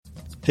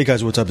Hey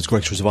guys, what's up? It's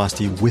Greg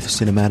Srzawasti with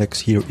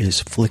Cinematics. Here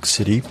is Flick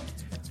City.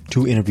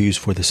 2 interviews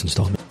for this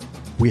installment.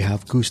 We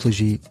have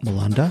Guslagie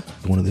Malanda,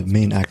 one of the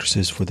main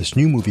actresses for this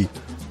new movie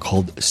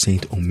called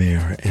Saint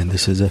Omer. And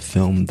this is a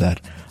film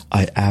that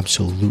I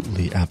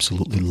absolutely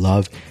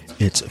love.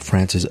 It's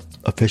France's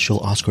official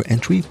Oscar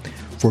entry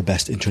for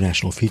Best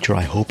International Feature.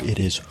 I hope it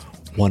is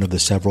one of the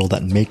several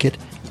that make it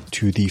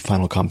to the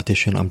final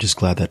competition. I'm just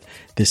glad that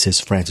this is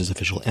France's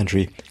official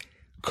entry.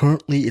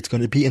 Currently, it's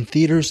going to be in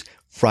theaters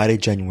Friday,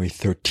 January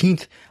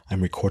 13th.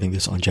 I'm recording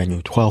this on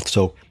January 12th.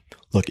 So,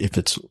 look, if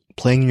it's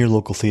playing in your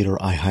local theater,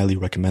 I highly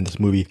recommend this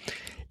movie.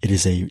 It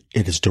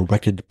is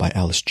directed by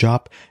Alice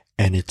Diop,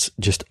 and it's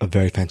just a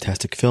very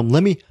fantastic film.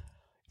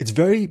 It's a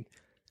very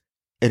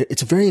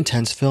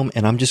intense film,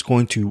 and I'm just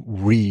going to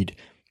read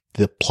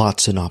the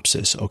plot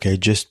synopsis, okay?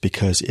 Just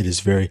because it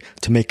is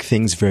to make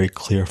things very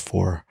clear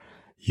for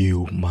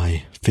you,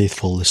 my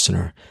faithful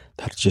listener.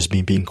 That's just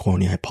me being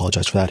corny. I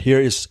apologize for that. Here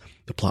is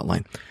the plot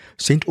line.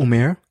 Saint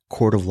Omer,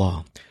 Court of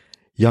Law.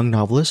 Young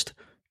novelist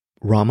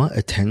Rama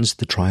attends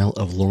the trial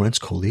of Laurence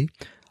Coley,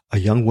 a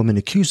young woman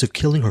accused of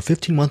killing her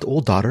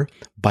 15-month-old daughter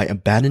by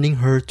abandoning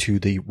her to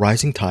the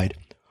rising tide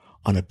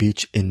on a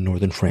beach in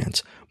northern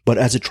France. But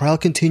as the trial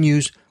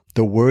continues,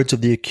 the words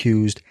of the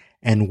accused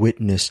and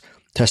witness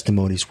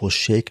testimonies will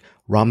shake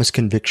Rama's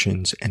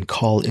convictions and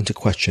call into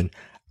question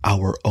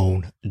our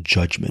own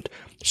judgment.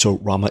 So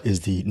Rama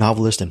is the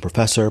novelist and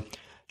professor.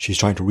 She's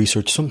trying to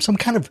research some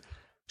kind of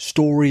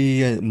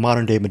story,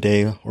 modern day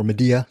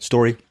Medea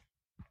story.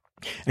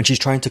 And she's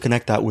trying to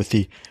connect that with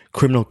the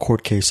criminal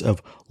court case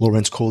of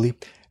Laurence Coley.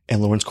 And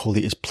Laurence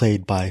Coley is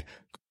played by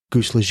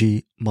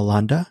Guslagie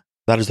Malanda.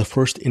 That is the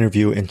first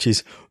interview, and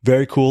she's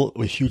very cool,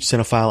 a huge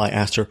cinephile. I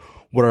asked her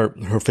what are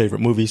her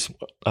favorite movies,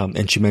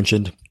 and she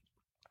mentioned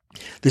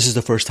this is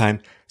the first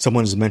time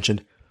someone has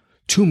mentioned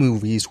 2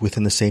 movies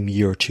within the same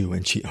year or 2,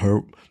 and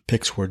her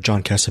picks were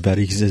John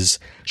Cassavetes'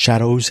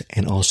 Shadows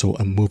and also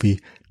a movie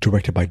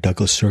directed by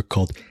Douglas Sirk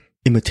called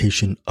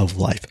Imitation of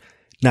Life.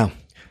 Now,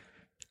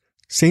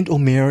 Saint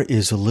Omer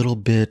is a little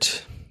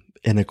bit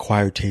an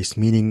acquired taste,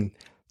 meaning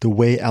the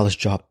way Alice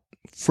Diop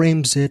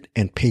frames it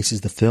and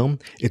paces the film,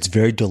 it's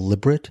very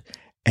deliberate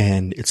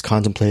and it's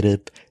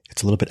contemplative.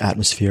 It's a little bit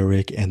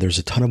atmospheric and there's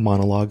a ton of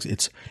monologues.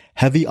 It's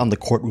heavy on the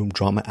courtroom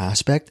drama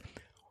aspect.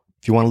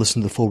 If you want to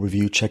listen to the full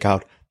review, check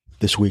out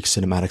this week's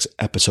Cinematics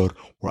episode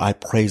where I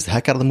praise the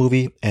heck out of the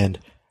movie, and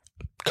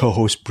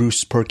co-hosts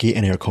Bruce Perky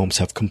and Eric Holmes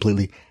have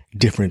completely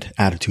different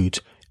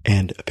attitudes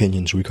and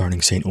opinions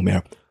regarding Saint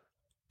Omer.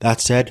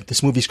 That said,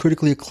 this movie is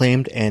critically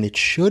acclaimed, and it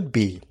should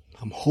be,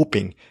 I'm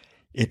hoping,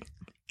 it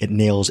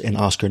nails an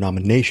Oscar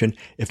nomination.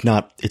 If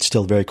not, it's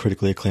still very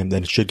critically acclaimed,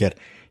 and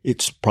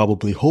it's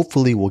probably,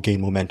 hopefully, will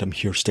gain momentum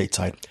here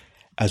stateside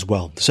as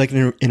well. The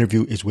second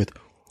interview is with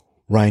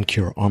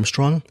Kiera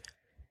Armstrong,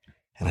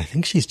 and I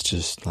think she's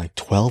just like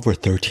 12 or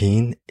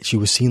 13. She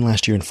was seen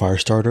last year in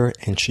Firestarter,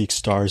 and she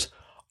stars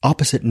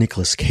opposite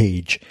Nicolas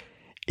Cage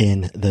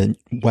in the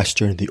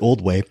Western The Old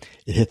Way.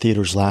 It hit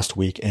theaters last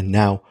week, and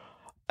now,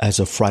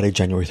 as of Friday,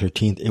 January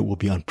 13th, it will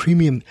be on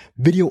premium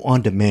video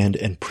on demand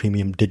and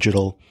premium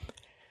digital.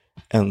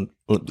 And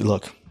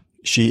look,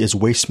 she is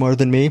way smarter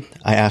than me.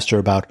 I asked her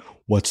about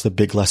what's the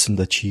big lesson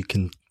that she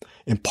can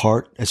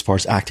impart as far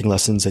as acting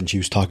lessons, and she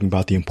was talking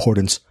about the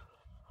importance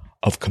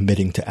of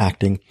committing to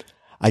acting.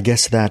 I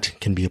guess that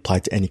can be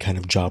applied to any kind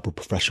of job or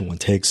profession one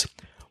takes.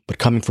 But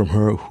coming from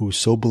her, who's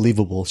so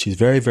believable, she's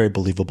very, very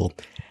believable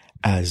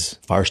as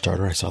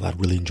Firestarter. I saw that,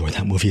 really enjoyed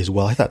that movie as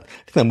well. I think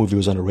that movie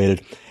was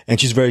underrated. And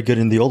she's very good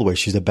in The Old Way.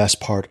 She's the best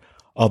part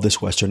of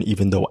this Western,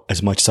 even though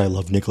as much as I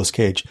love Nicolas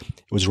Cage,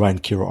 it was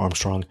Kiera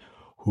Armstrong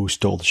who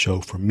stole the show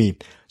from me.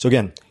 So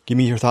again, give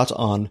me your thoughts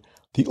on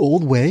The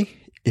Old Way.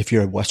 If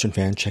you're a Western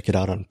fan, check it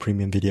out on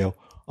premium video,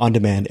 on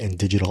demand, and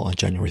digital on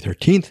January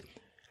 13th.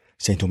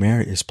 Saint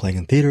Omer is playing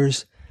in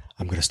theaters.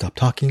 I'm going to stop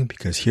talking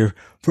because here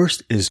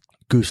first is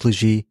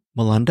Guslagie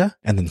Malanda,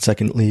 and then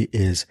secondly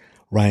is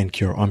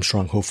Kiera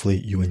Armstrong. Hopefully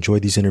you enjoy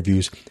these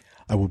interviews.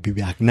 I will be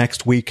back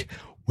next week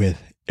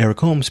with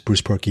Eric Holmes,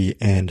 Bruce Perky,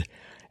 and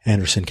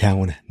Anderson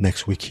Cowan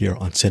next week here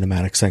on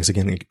Cinematics. Thanks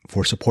again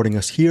for supporting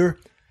us here,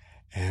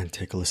 and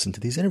take a listen to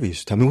these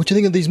interviews. Tell me what you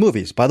think of these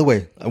movies. By the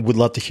way, I would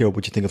love to hear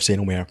what you think of Saint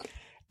Omer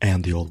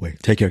and The Old Way.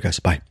 Take care, guys.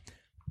 Bye.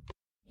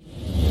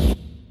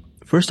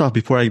 First off,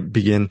 before I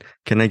begin,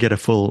 can I get a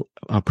full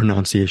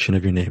pronunciation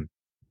of your name?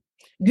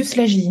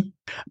 Guslagie.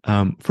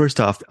 First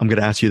off, I'm going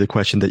to ask you the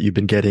question that you've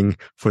been getting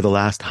for the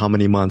last how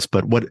many months,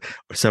 but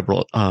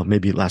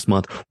maybe last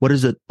month. What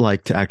is it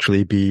like to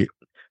actually be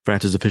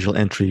France's official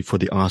entry for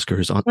the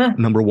Oscars on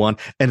number 1?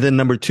 And then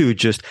number 2,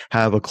 just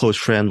have a close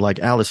friend like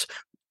Alice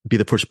be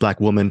the first Black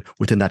woman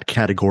within that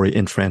category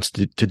in France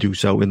to do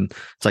so. And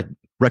it's like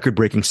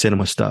record-breaking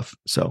cinema stuff.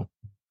 So.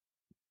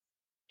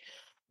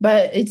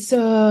 But it's,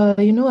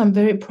 I'm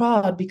very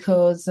proud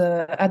because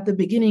at the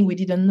beginning, we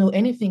didn't know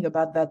anything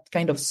about that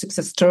kind of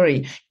success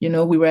story.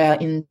 We were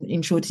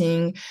in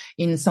shooting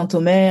in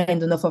Saint-Omer, in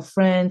the north of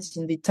France,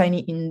 in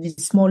this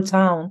small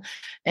town,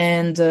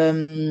 and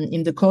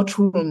in the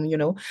courtroom,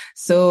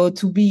 So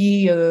to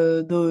be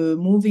the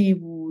movie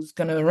who's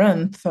gonna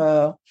run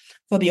for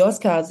the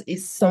Oscars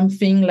is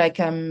something like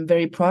I'm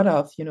very proud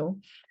of,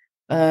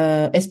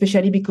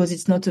 especially because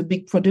it's not a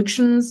big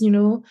productions,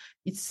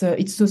 it's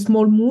a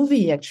small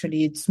movie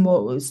actually. It's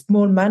a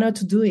small manner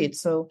to do it.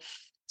 So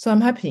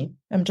I'm happy.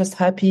 I'm just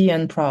happy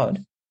and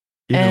proud.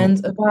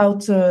 And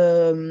about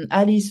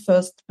Ali's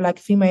first Black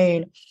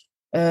female,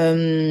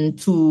 I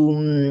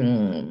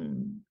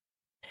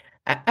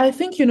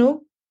think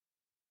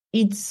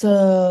it's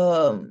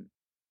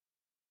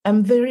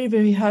I'm very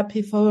very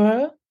happy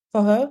for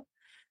her.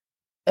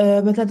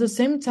 But at the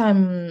same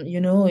time,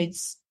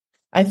 it's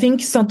I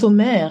think Saint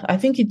Omer. I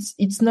think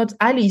it's not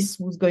Alice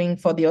who's going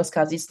for the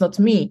Oscars. It's not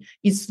me.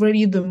 It's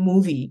really the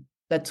movie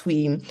that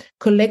we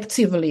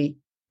collectively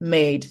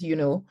made,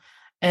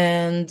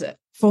 And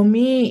for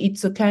me,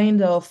 it's a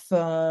kind of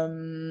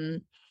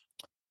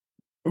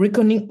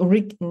reckoning.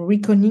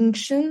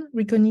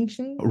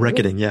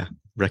 Yeah.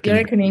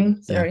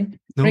 Reckoning. Sorry, yeah.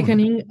 No.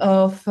 Reckoning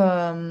of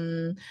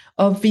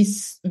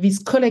this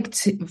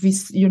collective,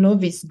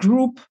 this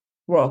group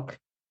work,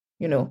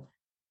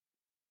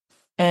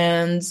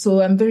 And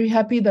so I'm very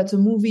happy that a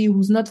movie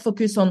who's not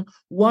focused on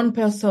one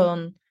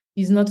person,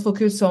 is not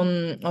focused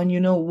on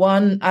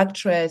one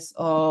actress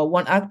or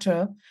one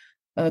actor,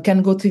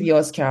 can go to the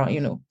Oscar.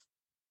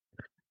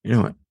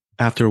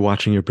 After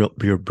watching your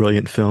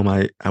brilliant film,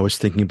 I was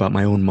thinking about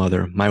my own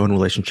mother, my own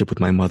relationship with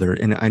my mother.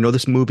 And I know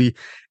this movie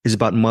is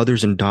about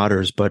mothers and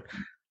daughters, but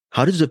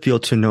how does it feel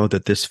to know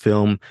that this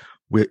film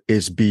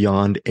is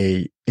beyond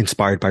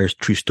inspired by a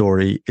true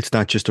story? It's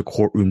not just a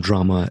courtroom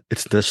drama.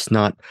 It's just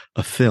not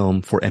a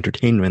film for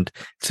entertainment.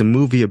 It's a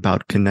movie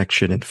about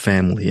connection and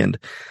family and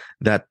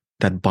that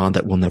bond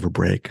that will never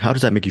break. How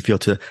does that make you feel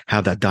to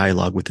have that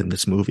dialogue within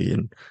this movie?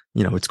 And,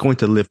 it's going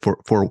to live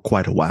for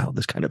quite a while,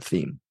 this kind of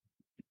theme.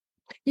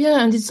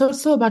 Yeah, and it's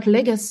also about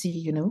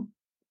legacy,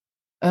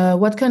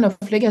 what kind of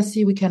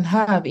legacy we can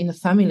have in a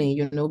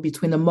family,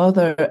 between a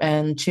mother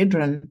and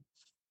children,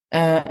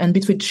 and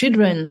between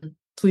children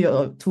to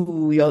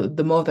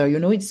the mother,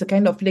 it's a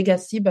kind of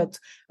legacy, but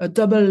a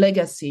double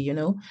legacy,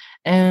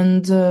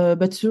 And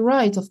but you're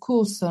right, of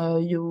course,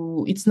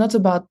 it's not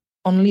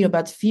only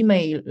about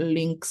female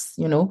links,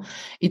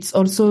 it's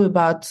also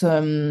about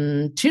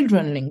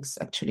children links.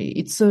 Actually,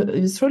 it's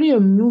really a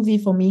movie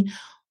for me.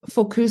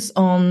 Focus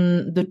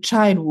on the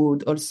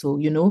childhood also,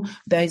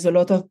 there is a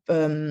lot of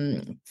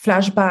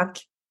flashback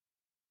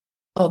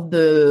of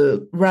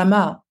the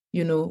Rama,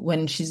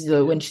 when she's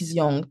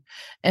young.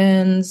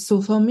 And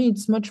so for me,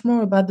 it's much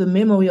more about the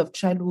memory of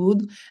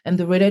childhood and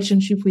the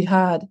relationship we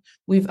had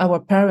with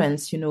our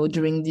parents,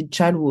 during the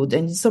childhood.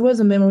 And it's always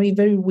a memory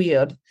very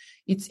weird.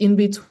 It's in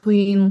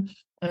between,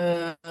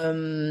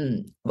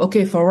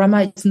 okay, for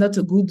Rama, it's not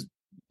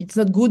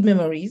good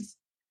memories.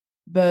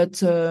 But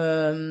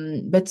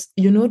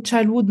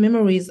childhood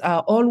memories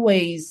are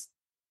always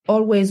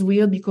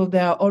weird because they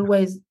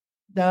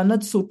are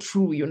not so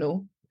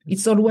true.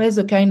 It's always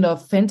a kind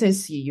of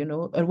fantasy,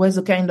 always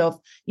a kind of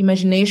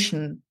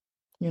imagination,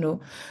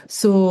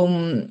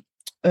 So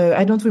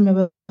I don't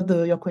remember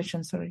your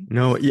question. Sorry.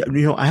 No,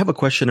 yeah, I have a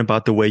question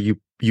about the way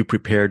you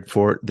prepared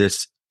for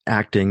this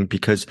acting,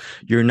 because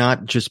you're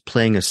not just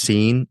playing a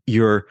scene.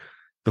 The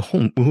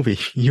whole movie.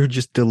 You're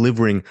just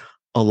delivering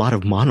a lot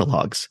of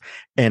monologues.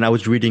 And I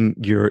was reading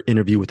your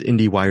interview with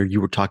IndieWire.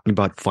 You were talking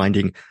about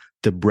finding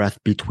the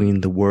breath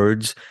between the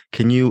words.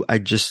 Can you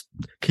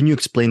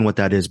explain what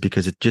that is?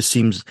 Because it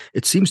seems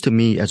to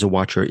me as a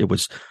watcher, it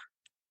was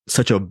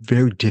such a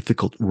very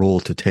difficult role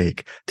to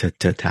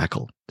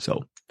tackle.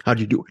 So how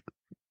do you do it?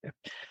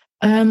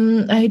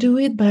 I do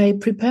it by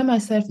prepare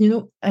myself. I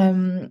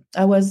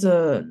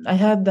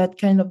had that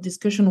kind of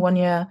discussion 1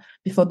 year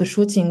before the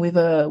shooting with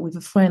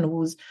a friend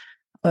who's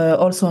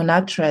also an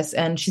actress,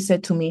 and she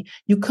said to me,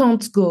 "You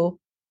can't go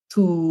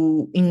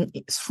through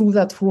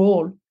that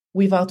role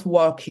without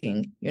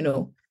working.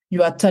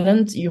 You have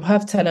talent,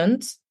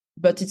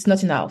 but it's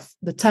not enough.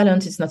 The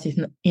talent is not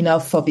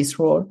enough for this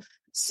role."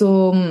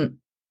 So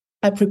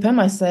I prepare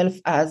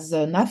myself as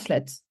an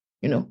athlete.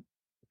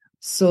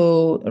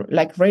 So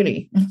like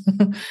really.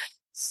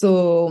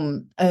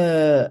 So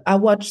I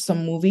watch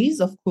some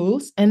movies, of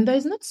course, and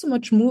there's not so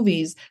much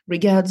movies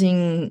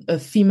regarding a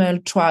female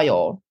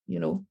trial.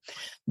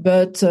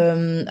 But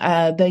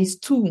there is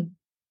 2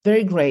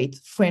 very great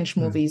French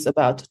movies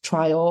about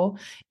trial.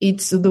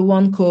 It's the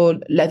one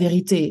called La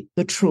Vérité,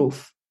 The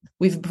Truth,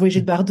 with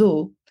Brigitte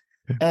Bardot,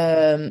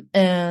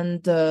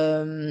 and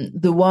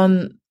the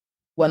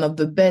one of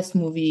the best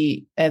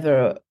movie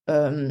ever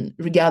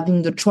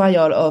regarding the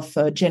trial of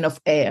Jane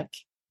of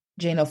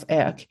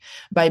Arc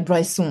by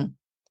Bresson.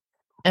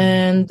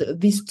 And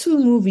these 2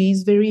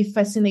 movies very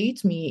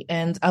fascinate me,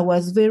 and I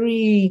was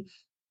very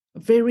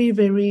very,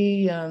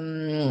 very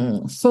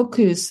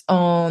focused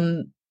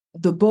on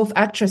the both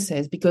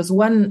actresses, because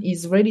one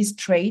is really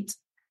straight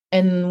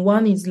and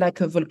one is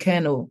like a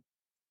volcano.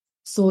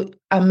 So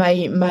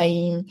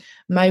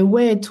my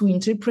way to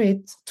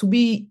interpret, to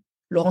be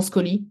Laurence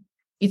Colli,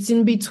 it's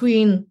in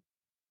between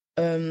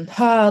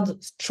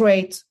hard,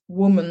 straight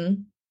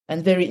woman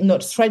and very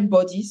not straight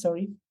body,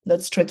 sorry,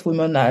 not straight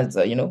woman as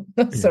Yeah,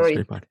 sorry,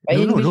 straight body. my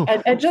No, no,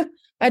 English. no.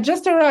 I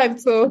just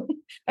arrived, so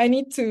I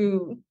need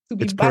to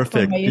be It's back on my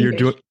perfect.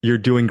 English. You're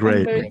doing I'm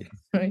great. very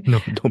sorry. No,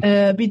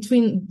 don't.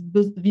 Between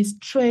this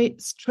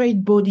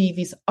straight body,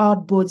 this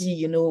hard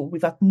body,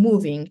 without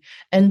moving,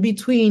 and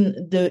between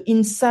the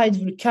inside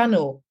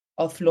volcano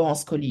of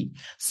Laurence Colli.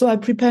 So I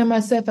prepare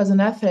myself as an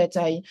athlete.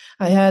 I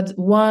had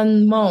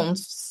 1 month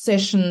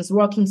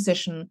working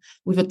session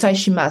with a Tai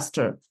Chi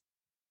master,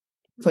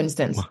 for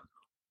instance. Wow.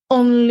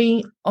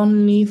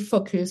 Only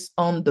focus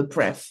on the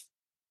breath.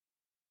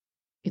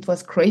 It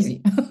was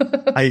crazy.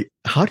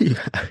 How do you,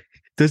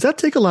 does that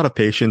take a lot of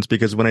patience?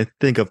 Because when I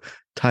think of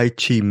Tai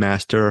Chi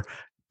master,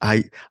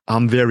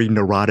 I'm very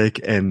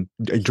neurotic and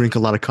I drink a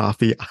lot of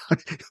coffee.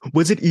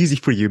 Was it easy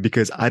for you?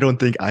 Because I don't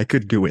think I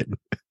could do it.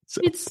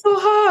 So, It's so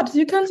hard.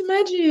 You can't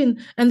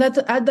imagine. And that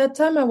at that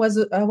time I was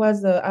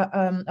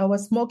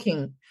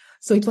smoking,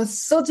 so it was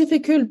so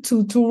difficult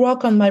to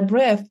work on my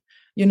breath,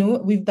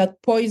 with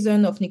that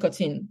poison of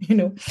nicotine,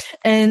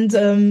 and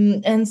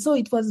so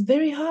it was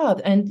very hard.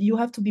 And you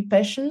have to be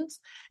patient.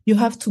 You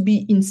have to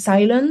be in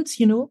silence.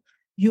 You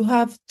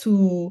have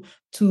the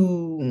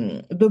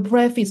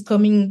breath is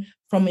coming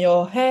from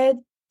your head,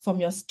 from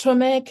your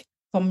stomach,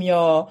 from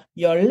your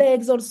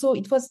legs. Also,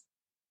 it was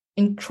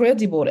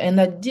incredible. And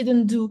I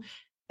didn't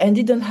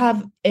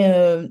have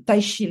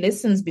Tai Chi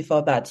lessons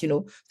before that,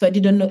 so I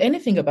didn't know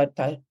anything about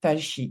Tai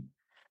Chi.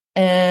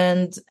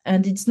 And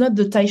it's not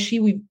the Tai Chi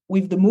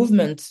with the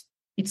movement.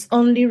 It's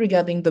only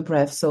regarding the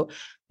breath. So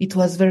it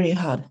was very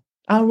hard.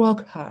 I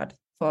work hard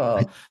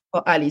for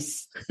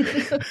Alice.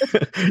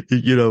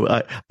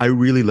 I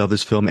really love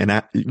this film.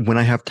 And when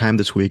I have time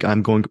this week,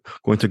 I'm going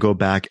to go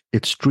back.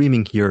 It's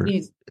streaming here.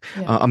 Please.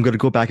 Yeah. I'm going to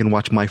go back and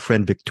watch My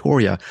Friend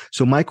Victoria.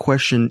 So my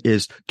question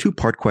is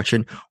two-part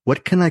question.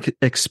 What can I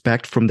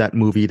expect from that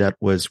movie that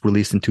was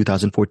released in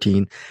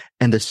 2014?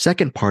 And the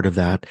second part of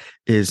that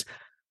is,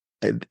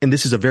 and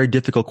this is a very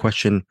difficult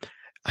question,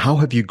 how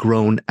have you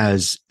grown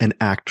as an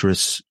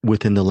actress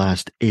within the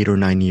last 8 or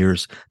 9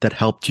 years that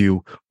helped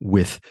you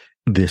with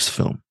this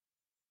film?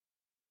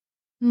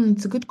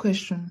 It's a good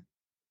question.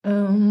 I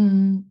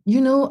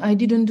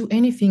didn't do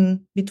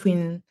anything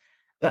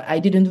I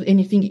didn't do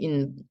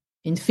anything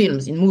in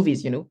films, in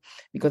movies,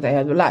 because I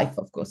had a life,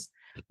 of course.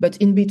 But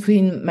in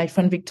between My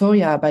Friend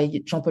Victoria by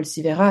Jean-Paul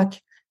Siverac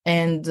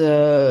and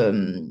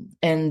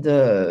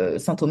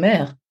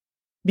Saint-Omer,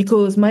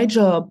 because my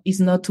job is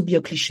not to be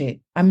a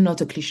cliche. I'm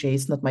not a cliche.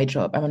 It's not my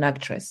job. I'm an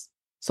actress.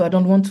 So I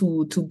don't want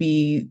to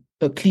be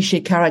a cliche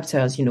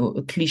characters,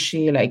 a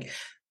cliche like,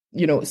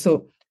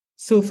 so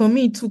for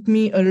me, it took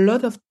me a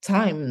lot of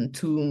time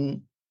to.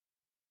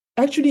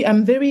 Actually,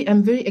 I'm very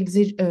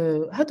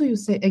how do you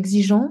say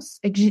exigent?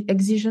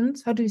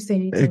 How do you say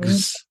it in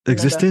English?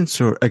 Existence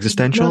or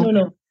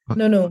existential?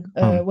 No.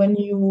 When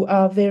you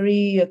are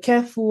very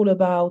careful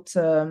about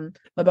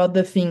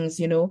the things,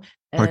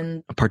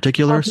 and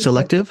particular,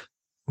 selective,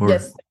 or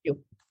yes, thank you.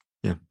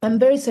 Yeah, I'm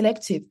very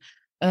selective.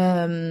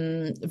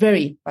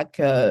 Very like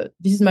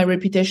this is my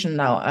reputation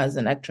now as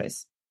an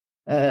actress,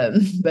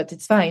 but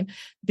it's fine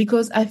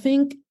because I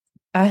think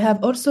I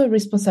have also a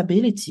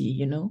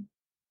responsibility,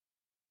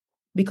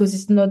 because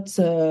it's not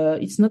so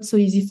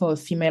easy for a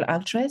female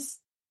actress.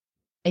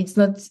 It's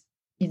not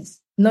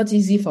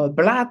easy for a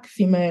Black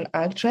female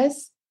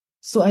actress.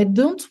 So I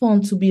don't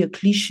want to be a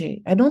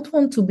cliche. I don't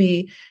want to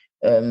be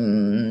I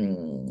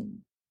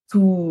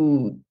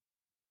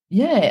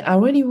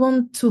really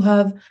want to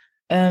have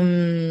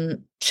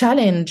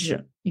challenge,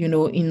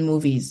 in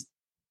movies.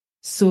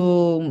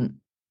 So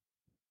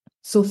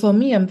for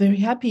me, I'm very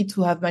happy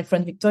to have My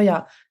Friend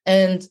Victoria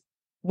and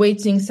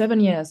waiting 7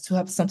 years to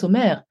have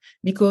Saint-Omer,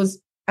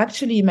 because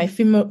actually my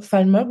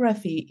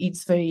filmography,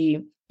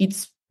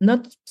 it's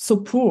not so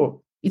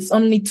poor. It's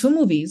only 2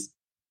 movies,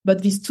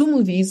 but these 2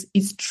 movies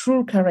is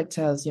true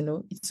characters,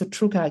 it's a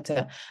true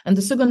character. And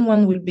the second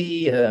one will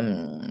be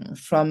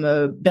from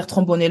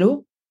Bertrand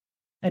Bonello.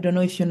 I don't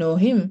know if you know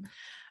him.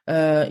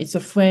 It's a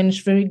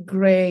very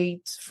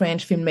great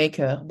French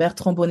filmmaker,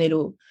 Bertrand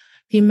Bonello.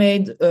 He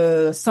made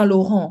Saint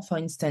Laurent, for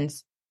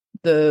instance,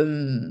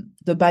 the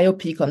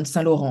biopic on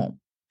Saint Laurent.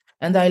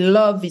 And I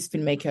love this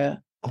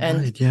filmmaker. Oh,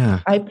 and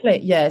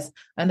right, yeah.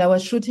 And I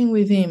was shooting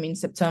with him in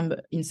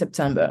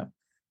September.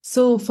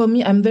 So for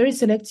me, I'm very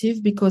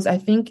selective because I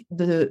think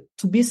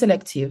to be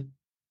selective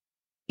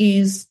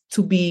is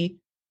to be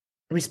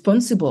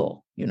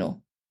responsible,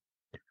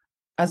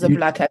 as a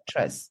Black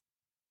actress.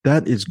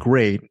 That is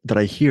great that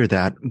I hear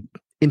that.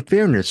 In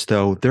fairness,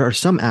 though, there are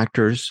some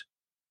actors,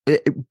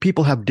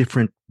 people have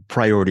different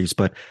priorities,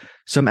 but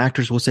some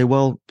actors will say,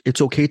 well,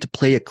 it's okay to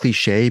play a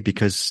cliche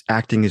because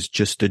acting is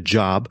just a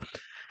job.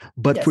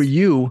 But Yes. For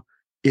you,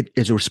 it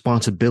is a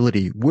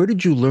responsibility. Where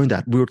did you learn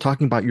that? We were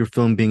talking about your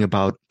film being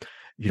about,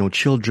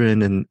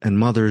 children and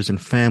mothers and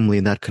family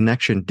and that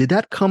connection. Did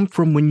that come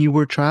from when you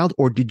were a child,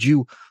 or did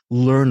you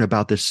learn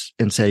about this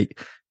and say,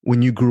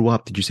 when you grew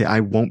up, did you say, I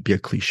won't be a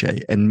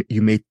cliche, and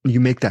you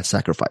make that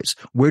sacrifice?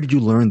 Where did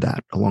you learn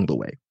that along the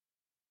way?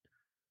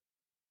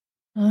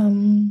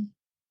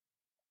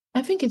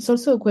 I think it's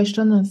also a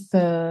question of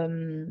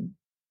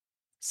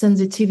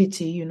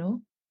sensitivity,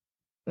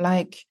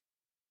 like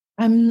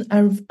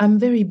I'm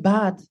very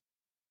bad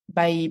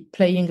by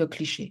playing a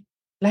cliche.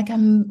 Like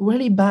I'm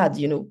really bad.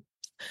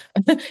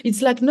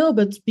 It's like, no,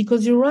 but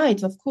because you're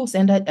right, of course.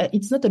 And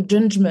it's not a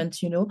judgment.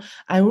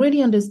 I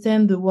really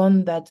understand the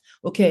one that,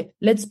 okay,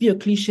 let's be a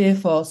cliche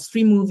for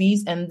 3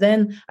 movies and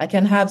then I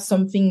can have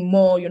something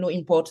more,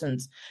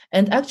 important.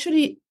 And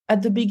actually,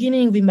 at the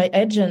beginning with my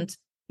agent,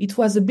 it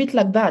was a bit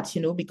like that,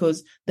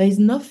 because there is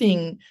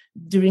nothing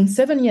during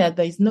 7 years,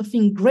 there is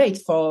nothing great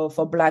for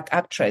Black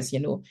actress,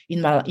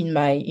 in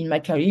my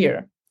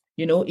career.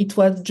 It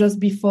was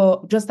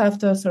just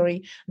after,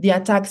 sorry, the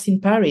attacks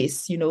in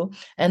Paris,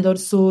 and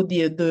also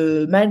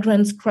the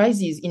migrants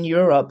crisis in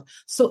Europe.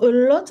 So a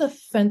lot of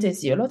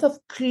fantasy, a lot of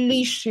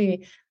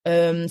cliche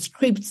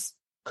scripts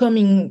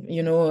coming,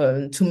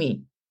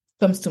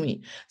 comes to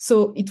me.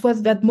 So it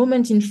was that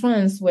moment in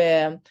France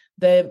where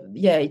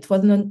it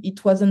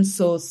wasn't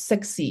so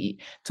sexy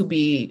to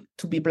be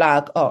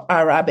Black or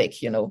Arabic,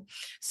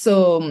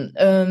 So,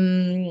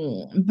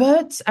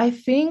 but I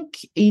think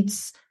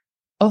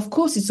of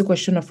course, it's a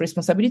question of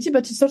responsibility,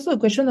 but it's also a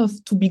question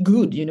of to be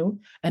good,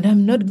 And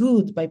I'm not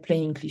good by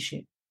playing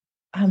cliche.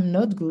 I'm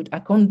not good. I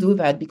can't do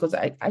that because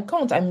I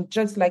can't. I'm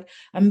just like,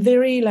 I'm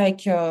very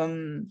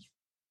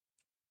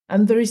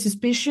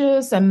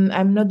suspicious.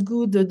 I'm not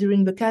good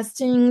during the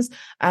castings.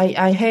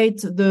 I hate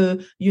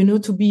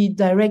to be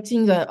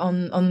directing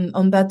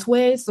on that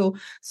way. So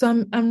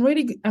I'm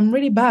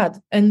really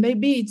bad. And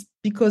maybe it's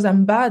because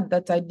I'm bad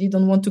that I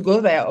didn't want to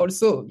go there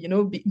also,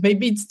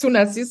 maybe it's too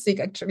narcissistic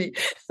actually.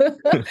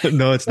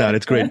 No, it's not.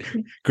 It's great.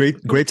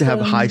 Great to have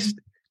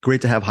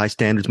great to have high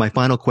standards. My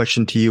final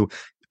question to you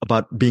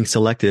about being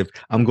selective.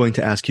 I'm going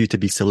to ask you to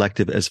be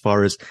selective as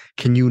far as,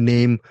 can you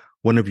name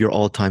one of your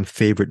all-time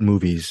favorite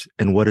movies,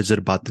 and what is it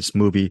about this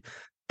movie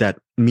that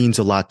means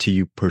a lot to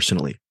you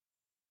personally?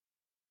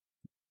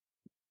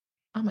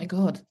 Oh my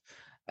God.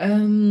 I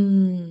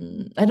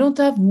don't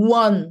have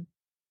one,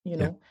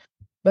 Yeah.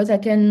 but I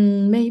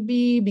can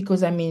maybe,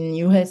 because I'm in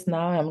US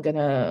now, I'm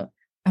gonna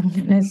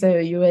say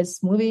a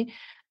US movie.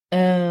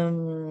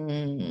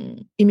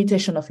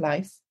 Imitation of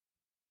Life.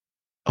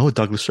 Oh,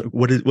 Douglas,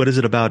 what is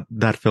it about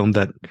that film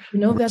that? You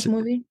know that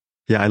movie?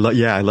 Yeah, I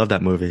love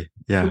that movie.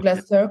 Yeah.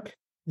 Douglas Sirk.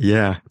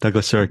 Yeah,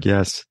 Douglas Sirk.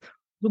 Yes.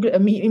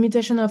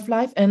 Imitation of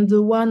Life, and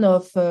the one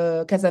of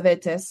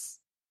Cassavetes.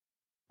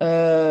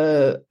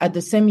 At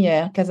the same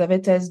year,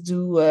 Cassavetes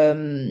do.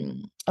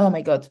 Oh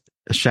my God.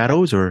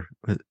 Shadows or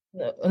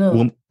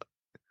No.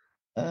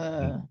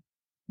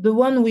 The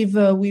one with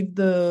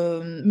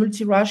the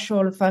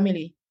multiracial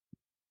family.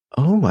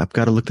 Oh, I've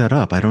got to look that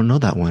up. I don't know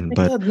that one, My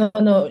but God,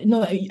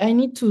 no. I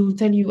need to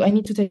tell you.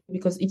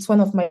 Because it's one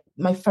of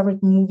my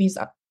favorite movies.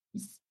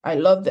 I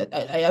love that.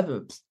 I have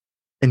a.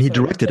 and he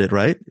directed it,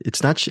 right?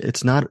 It's not.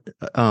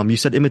 You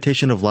said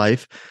Imitation of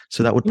Life,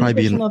 so that would probably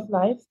be Imitation of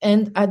Life,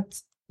 and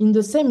in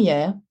the same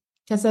year,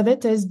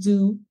 Cassavetes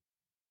do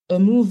a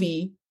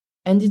movie,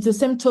 and it's the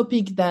same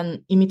topic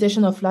than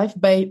Imitation of Life,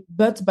 but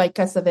by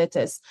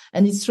Cassavetes,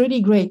 and it's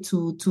really great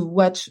to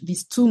watch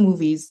these 2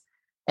 movies,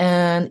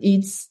 and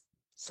it's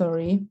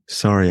sorry,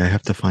 Sorry, I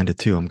have to find it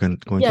too. I'm going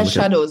to look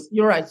Shadows.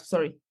 You're right.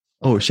 Sorry.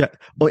 Oh, I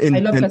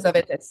love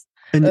Cassavetes.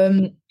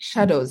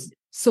 Shadows.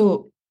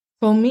 So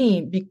for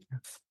me,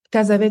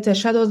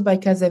 Cassavetes, Shadows by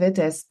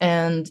Cassavetes,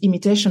 and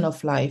Imitation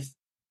of Life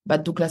by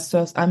Douglas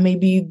Sirk are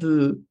maybe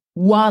the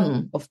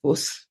one, of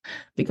course,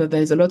 because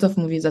there's a lot of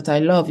movies that I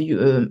love,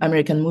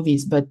 American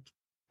movies, but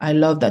I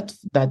love that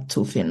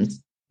 2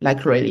 films,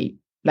 like really,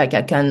 like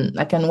I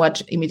can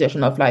watch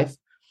Imitation of Life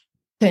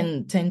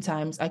 10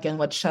 times. I can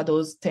watch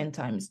Shadows 10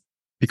 times.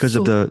 because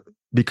of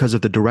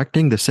the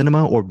directing, the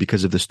cinema, or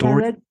because of the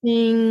story?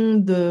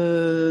 Directing,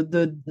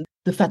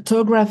 the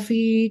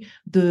photography,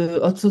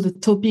 also the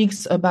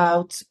topics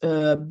about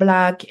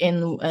Black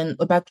and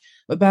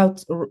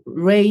about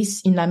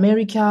race in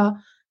America,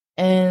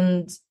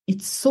 and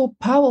it's so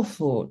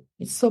powerful.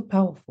 It's so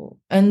powerful,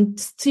 and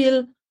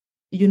still,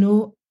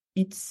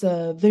 it's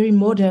very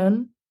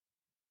modern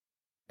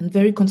and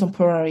very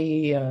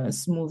contemporary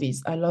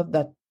movies. I love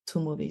that 2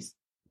 movies.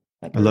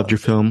 I loved your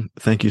film.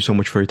 Thank you so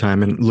much for your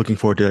time, and looking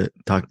forward to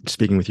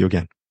speaking with you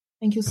again.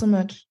 Thank you so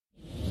much.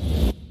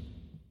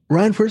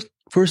 Ryan,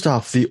 first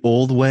off, The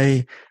Old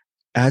Way.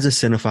 As a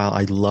cinephile,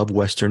 I love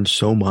Westerns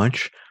so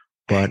much,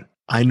 but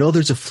I know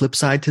there's a flip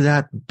side to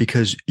that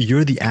because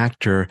you're the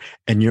actor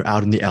and you're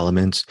out in the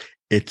elements.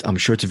 I'm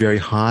sure it's very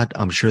hot.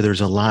 I'm sure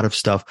there's a lot of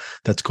stuff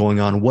that's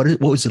going on.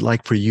 What was it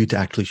like for you to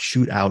actually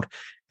shoot out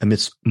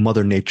amidst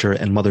Mother Nature,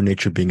 and Mother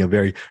Nature being a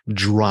very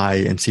dry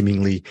and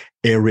seemingly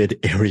arid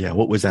area?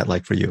 What was that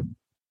like for you?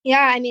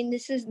 Yeah, I mean,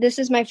 this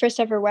is my first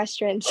ever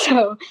Western,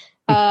 so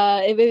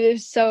it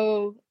was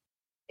so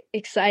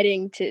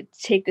exciting to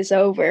take this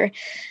over.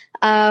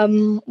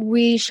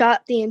 We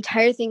shot the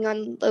entire thing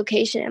on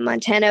location in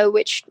Montana,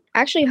 which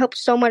actually helped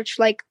so much,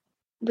 like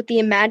with the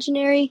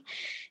imaginary,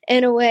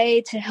 in a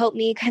way, to help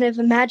me kind of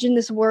imagine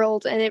this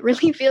world, and it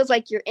really feels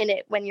like you're in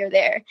it when you're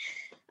there.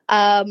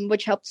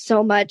 which helped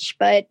so much.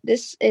 But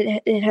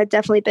it had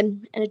definitely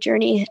been a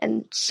journey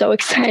and so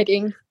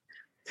exciting.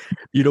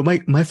 You know,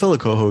 my fellow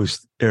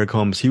co-host Eric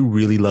Holmes, he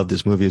really loved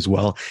this movie as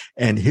well,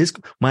 and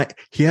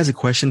he has a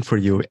question for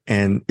you,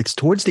 and it's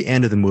towards the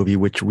end of the movie,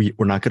 which we're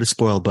not going to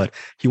spoil, but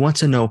he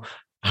wants to know,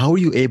 how are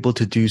you able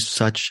to do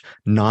such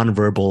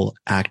nonverbal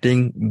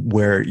acting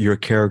where your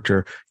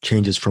character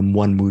changes from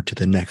one mood to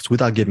the next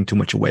without giving too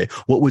much away?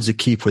 What was the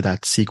key for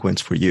that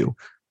sequence for you?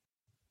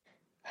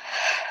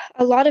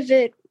 A lot of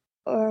it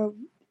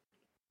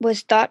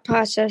was thought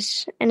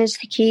process, and is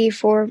the key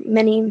for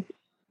many,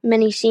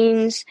 many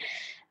scenes.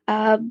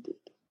 And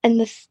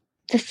the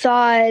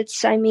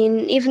thoughts, I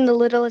mean, even the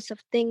littlest of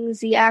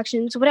things, the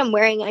actions, what I'm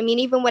wearing. I mean,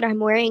 even what I'm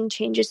wearing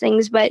changes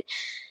things, but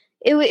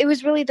it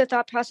was really the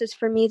thought process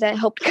for me that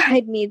helped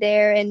guide me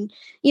there. And,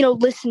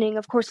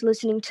 listening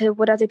to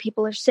what other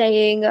people are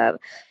saying,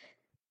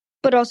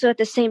 but also at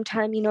the same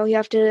time, you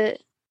have to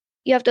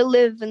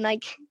live and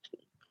like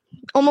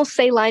almost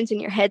say lines in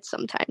your head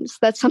sometimes.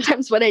 That's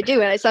sometimes what I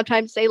do. And I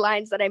sometimes say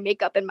lines that I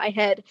make up in my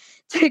head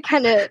to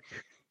kind of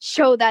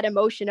show that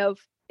emotion of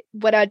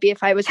what I'd be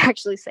if I was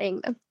actually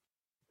saying them.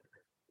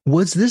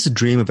 Was this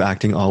dream of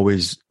acting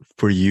always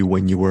for you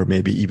when you were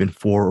maybe even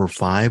 4 or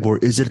 5, or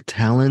is it a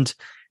talent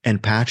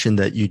and passion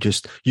that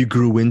you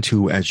grew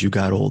into as you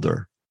got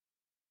older?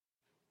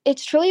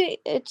 It's really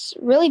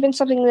been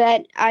something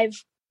that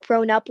I've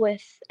grown up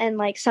with, and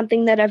like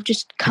something that I've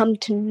just come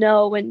to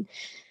know and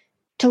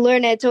to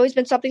learn. It's always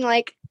been something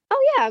like,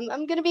 oh yeah,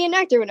 I'm going to be an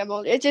actor when I'm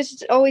older. It's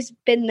just always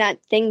been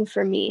that thing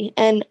for me.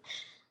 And,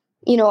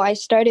 I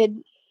started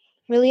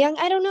really young.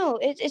 I don't know.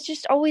 It's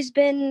just always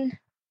been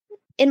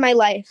in my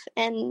life.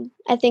 And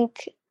I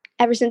think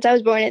ever since I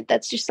was born,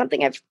 that's just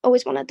something I've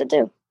always wanted to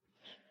do.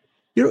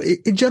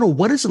 In general,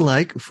 what is it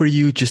like for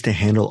you just to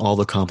handle all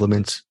the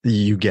compliments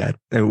you get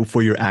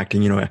for your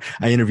acting? I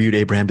interviewed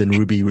Abraham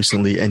Ben-Ruby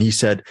recently, and he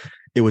said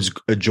it was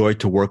a joy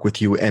to work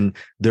with you. And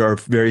there are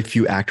very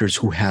few actors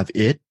who have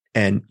it,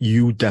 and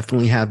you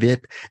definitely have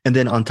it. And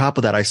then on top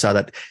of that, I saw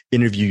that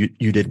interview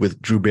you did with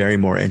Drew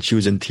Barrymore, and she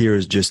was in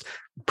tears just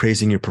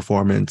praising your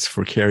performance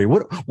for Carrie.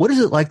 What is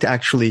it like to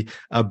actually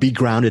be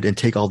grounded and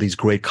take all these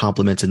great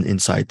compliments and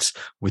insights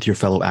with your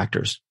fellow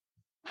actors?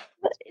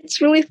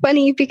 It's really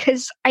funny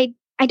because I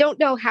don't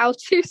know how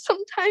to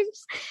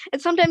sometimes.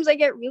 And sometimes I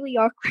get really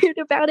awkward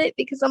about it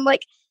because I'm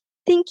like,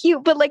 thank you.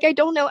 But like, I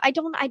don't know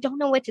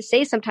what to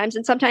say sometimes.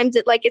 And sometimes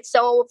it's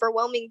so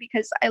overwhelming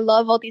because I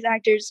love all these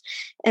actors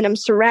and I'm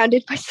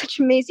surrounded by such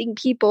amazing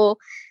people.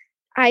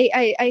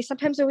 I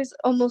sometimes always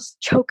almost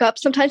choke up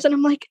sometimes, and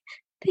I'm like,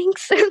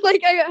 thanks.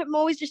 Like I'm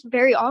always just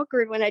very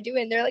awkward when I do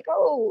it. And they're like,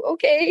 oh,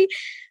 okay.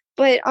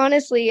 But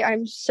honestly,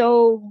 I'm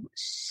so,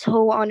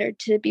 so honored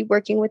to be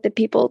working with the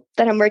people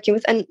that I'm working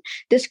with. And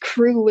this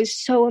crew was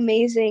so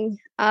amazing.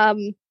 But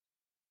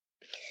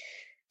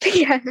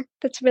yeah,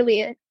 that's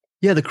really it.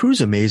 Yeah, the crew's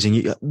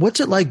amazing.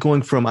 What's it like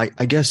going from, I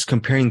guess,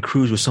 comparing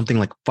crews with something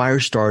like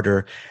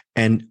Firestarter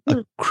and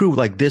a crew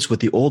like this with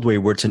the old way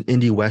where it's an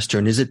indie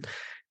Western?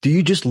 Do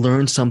you just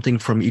learn something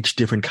from each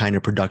different kind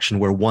of production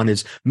where one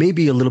is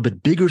maybe a little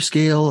bit bigger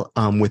scale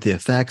with the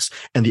effects,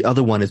 and the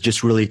other one is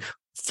just really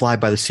fly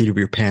by the seat of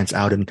your pants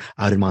out in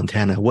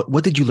Montana?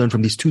 What did you learn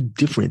from these two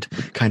different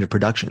kind of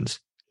productions?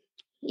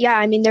 Yeah,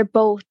 I mean, they're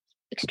both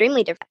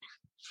extremely different.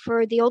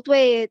 For the old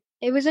way,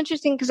 it was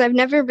interesting because I've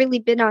never really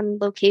been on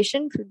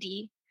location for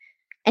the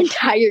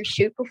entire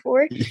shoot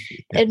before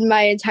in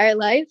my entire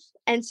life.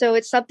 And so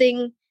it's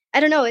something, I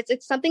don't know,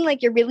 it's something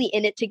like you're really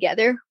in it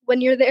together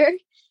when you're there,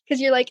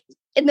 because you're like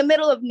in the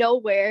middle of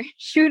nowhere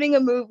shooting a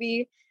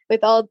movie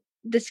with all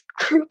this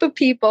group of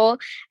people,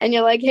 and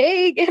you're like,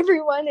 hey,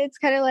 everyone. It's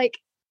kind of like,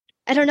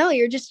 I don't know,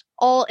 you're just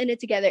all in it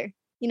together.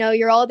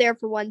 You're all there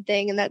for one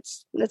thing, and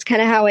that's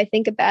kind of how I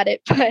think about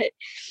it. But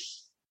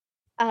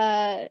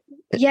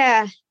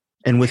yeah.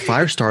 And with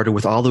Firestarter,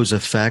 with all those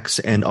effects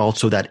and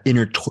also that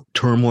inner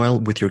turmoil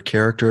with your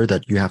character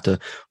that you have to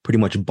pretty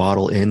much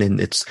bottle in. And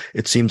it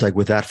seems like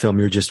with that film,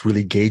 you're just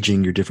really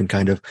gauging your different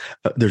kind of,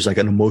 there's like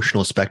an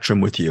emotional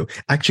spectrum with you,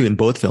 actually in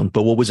both films.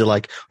 But what was it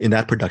like in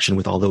that production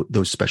with all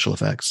those special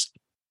effects?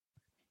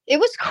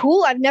 It was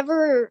cool. I've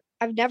never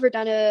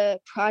done a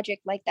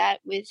project like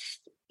that with,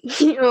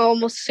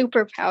 almost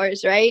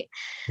superpowers, right?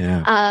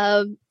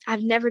 Yeah.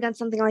 I've never done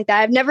something like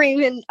that. I've never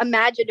even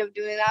imagined of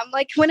doing that. I'm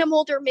like, when I'm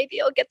older,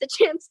 maybe I'll get the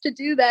chance to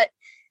do that.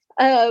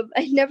 I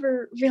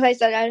never realized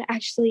that I'd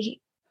actually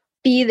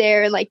be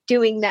there and like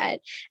doing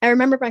that. I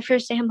remember my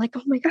first day, I'm like,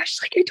 oh my gosh,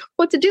 like I don't know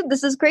what to do.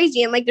 This is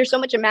crazy. And like, there's so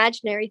much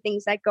imaginary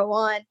things that go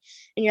on,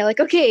 and you're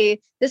like,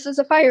 okay, this is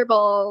a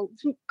fireball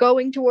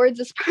going towards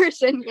this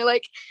person. You're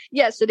like,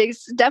 yes, it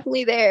is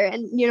definitely there.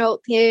 And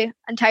the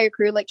entire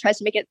crew like tries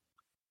to make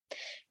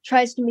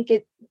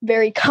it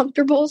very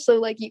comfortable, so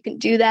like you can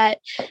do that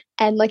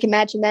and like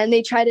imagine that, and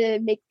they try to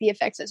make the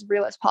effects as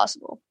real as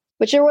possible,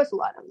 which there was a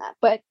lot on that,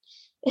 but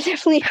it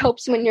definitely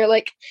helps when you're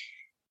like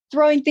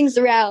throwing things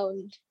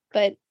around.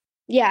 But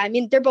yeah, I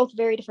mean, they're both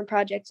very different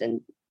projects,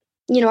 and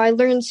I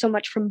learned so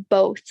much from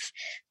both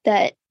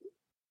that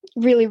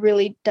really,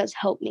 really does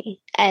help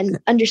me and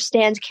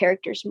understands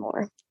characters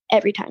more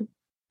every time.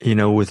 You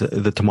know, with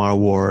the Tomorrow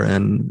War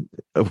and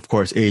of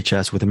course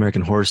AHS with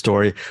American Horror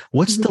Story,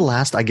 what's the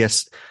last, I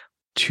guess,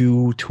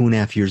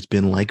 2.5 years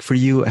been like for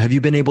you? Have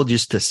you been able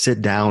just to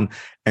sit down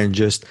and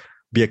just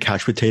be a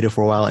couch potato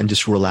for a while and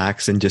just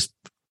relax and just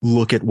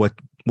look at what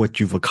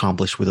you've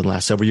accomplished within the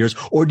last several years?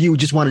 Or do you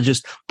just want to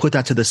just put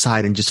that to the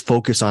side and just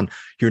focus on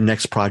your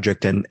next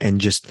project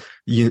and just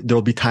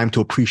there'll be time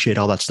to appreciate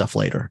all that stuff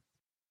later?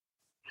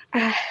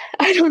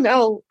 I don't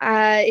know.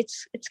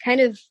 It's kind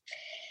of,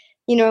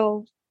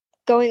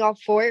 going all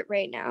for it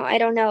right now. I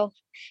don't know.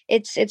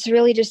 It's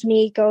really just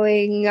me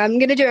going, I'm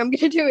going to do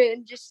it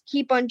and just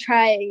keep on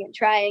trying and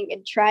trying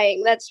and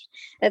trying.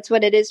 That's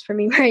what it is for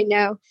me right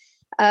now.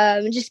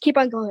 Just keep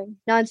on going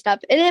nonstop.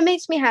 And it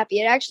makes me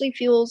happy. It actually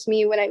fuels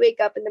me when I wake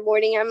up in the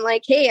morning. I'm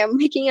like, hey, I'm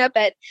waking up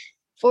at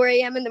 4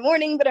 a.m. in the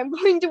morning, but I'm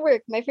going to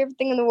work. My favorite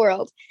thing in the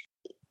world.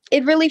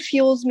 It really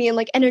fuels me and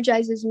like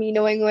energizes me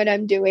knowing what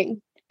I'm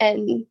doing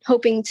and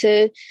hoping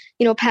to,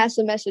 pass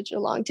a message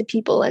along to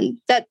people. And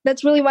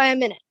that's really why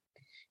I'm in it.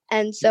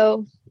 And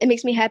so it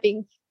makes me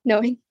happy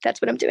knowing that's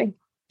what I'm doing.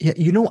 Yeah,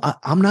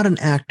 I'm not an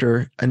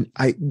actor, and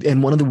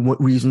one of the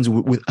reasons,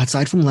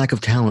 aside from lack of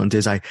talent,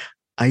 is I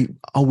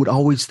would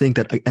always think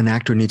that an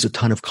actor needs a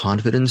ton of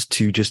confidence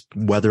to just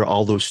weather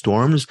all those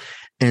storms.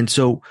 And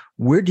so,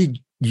 where did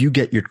you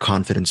get your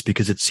confidence?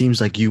 Because it seems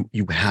like you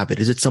have it.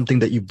 Is it something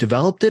that you've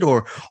developed it,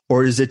 or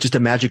is it just a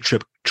magic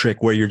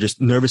trick where you're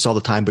just nervous all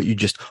the time, but you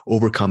just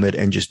overcome it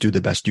and just do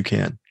the best you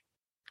can?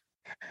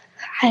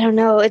 I don't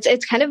know.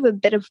 It's kind of a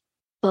bit of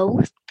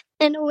both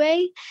in a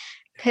way,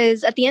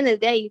 because at the end of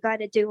the day, you got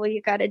to do what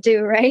you got to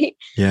do, right?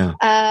 Yeah.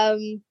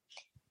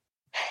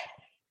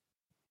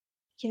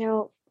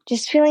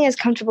 Just feeling as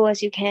comfortable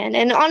as you can.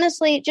 And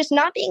honestly, just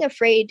not being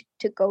afraid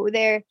to go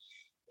there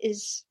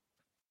is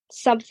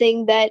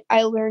something that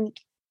I learned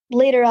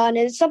later on.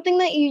 It's something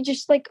that you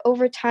just like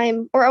over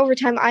time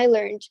I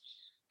learned,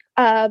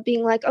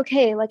 being like,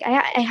 okay, like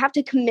I have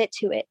to commit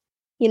to it,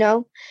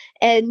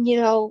 and,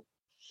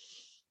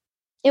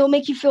 it will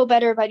make you feel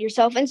better about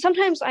yourself. And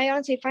sometimes I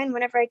honestly find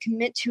whenever I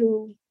commit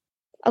to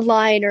a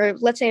line, or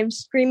let's say I'm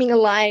screaming a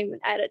line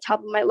at the top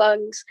of my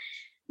lungs,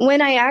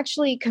 when I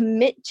actually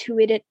commit to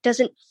it, it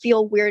doesn't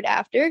feel weird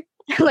after.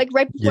 Like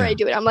right before I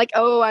do it, I'm like,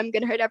 oh, I'm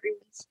going to hurt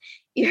everyone's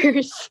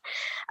ears.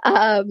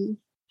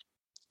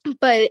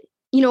 But,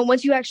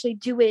 once you actually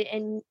do it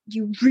and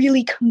you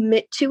really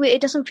commit to it,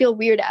 it doesn't feel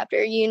weird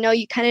after.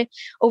 You kind of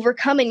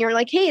overcome and you're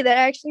like, hey, that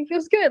actually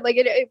feels good. Like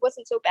it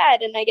wasn't so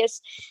bad. And I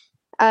guess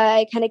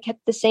I kind of kept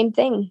the same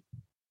thing.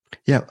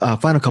 Yeah.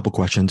 Final couple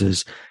questions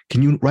is,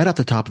 can you, right off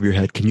the top of your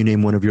head, can you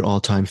name one of your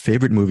all-time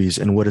favorite movies,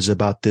 and what is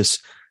about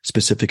this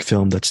specific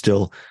film that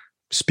still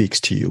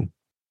speaks to you?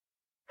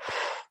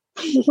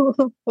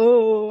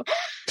 Oh,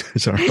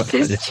 sorry about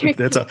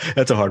that.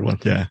 That's a hard one.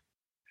 Yeah.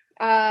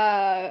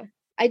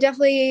 I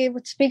definitely,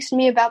 what speaks to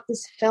me about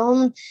this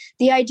film,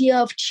 the idea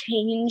of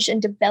change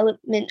and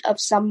development of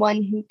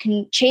someone who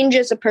can change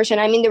as a person.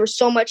 I mean, there was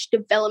so much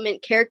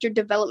development, character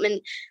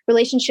development,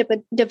 relationship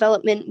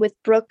development with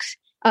Brooke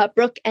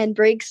and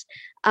Briggs,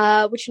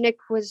 which Nick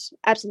was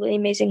absolutely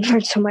amazing.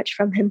 Learned so much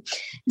from him.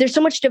 There's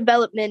so much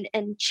development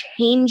and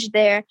change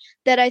there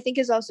that I think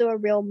is also a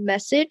real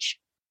message.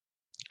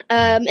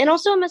 And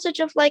also a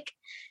message of like,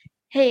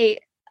 hey,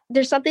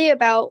 there's something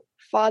about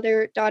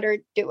father-daughter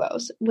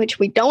duos, which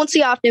we don't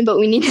see often, but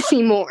we need to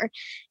see more.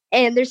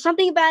 And there's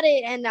something about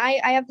it. And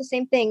I have the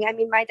same thing. I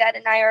mean, my dad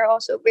and I are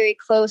also very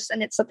close,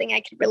 and it's something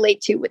I can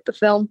relate to with the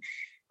film.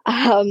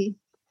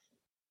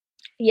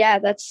 Yeah,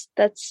 that's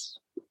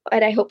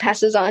what I hope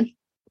passes on.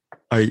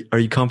 Are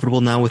you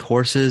comfortable now with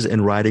horses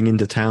and riding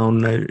into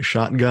town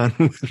shotgun,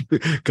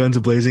 guns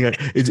blazing?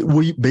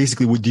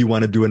 Do you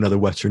want to do another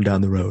Western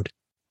down the road?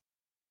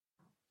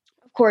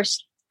 Of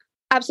course.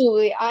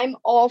 Absolutely. I'm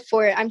all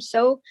for it. I'm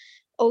so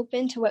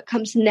open to what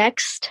comes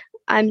next.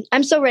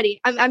 I'm so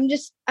ready. I'm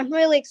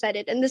really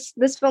excited. And this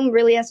film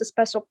really has a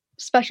special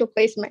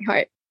place in my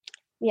heart.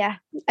 Yeah.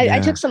 I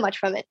took so much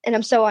from it, and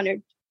I'm so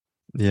honored.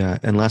 Yeah.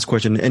 And last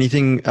question,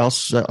 anything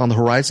else on the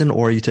horizon,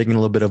 or are you taking a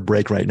little bit of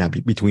break right now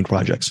between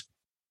projects?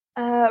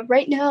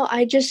 Right now,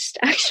 I just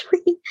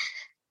actually,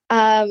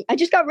 I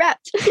just got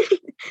wrapped.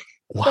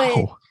 Wow.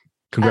 But,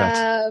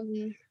 congrats.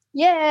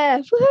 Yeah.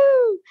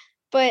 Woohoo!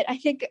 But I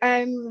think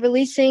I'm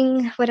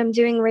releasing what I'm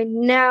doing right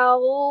now,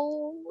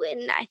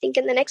 and I think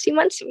in the next few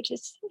months, which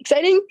is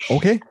exciting.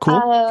 Okay,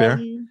 cool, fair.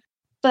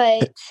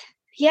 But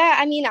yeah,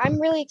 I mean,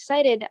 I'm really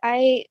excited.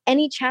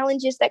 Any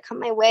challenges that come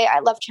my way,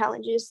 I love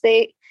challenges.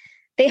 They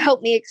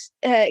help me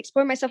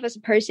explore myself as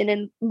a person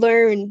and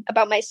learn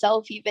about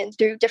myself, even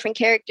through different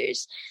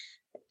characters,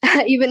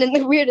 even in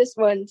the weirdest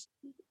ones.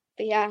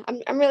 But yeah,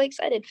 I'm really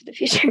excited for the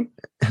future.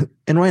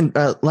 And Ryan,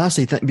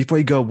 lastly, before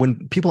you go,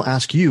 when people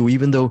ask you,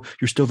 even though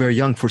you're still very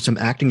young, for some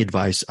acting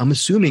advice, I'm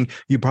assuming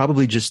you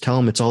probably just tell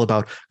them it's all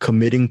about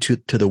committing to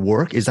the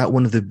work. Is that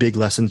one of the big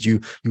lessons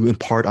you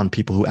impart on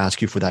people who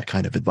ask you for that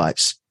kind of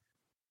advice?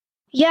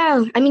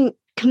 Yeah, I mean,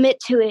 commit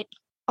to it.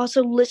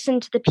 also listen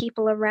to the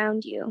people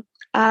around you.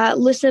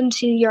 Listen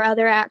to your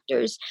other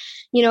actors.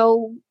 You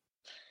know,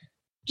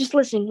 just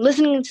listen.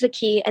 Listening is the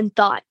key, and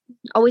thought.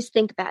 Always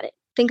think about it.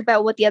 Think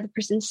about what the other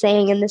person's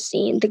saying in the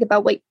scene. Think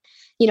about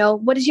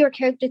what is your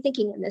character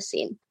thinking in this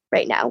scene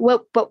right now?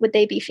 What would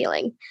they be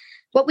feeling?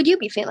 What would you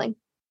be feeling?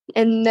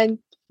 And then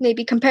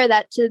maybe compare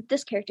that to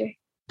this character.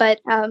 But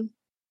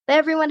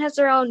everyone has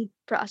their own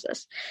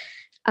process.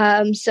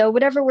 So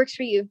whatever works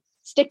for you,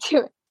 stick to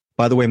it.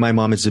 By the way, my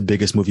mom is the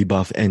biggest movie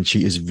buff, and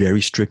she is very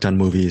strict on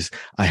movies.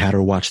 I had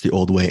her watch The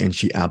Old Way, and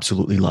she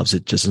absolutely loves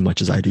it just as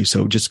much as I do.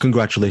 So just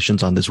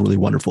congratulations on this really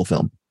wonderful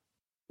film.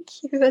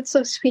 Thank you. That's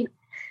so sweet.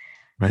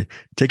 Right.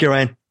 Take care,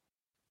 Ryan.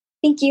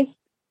 Thank you.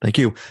 Thank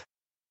you.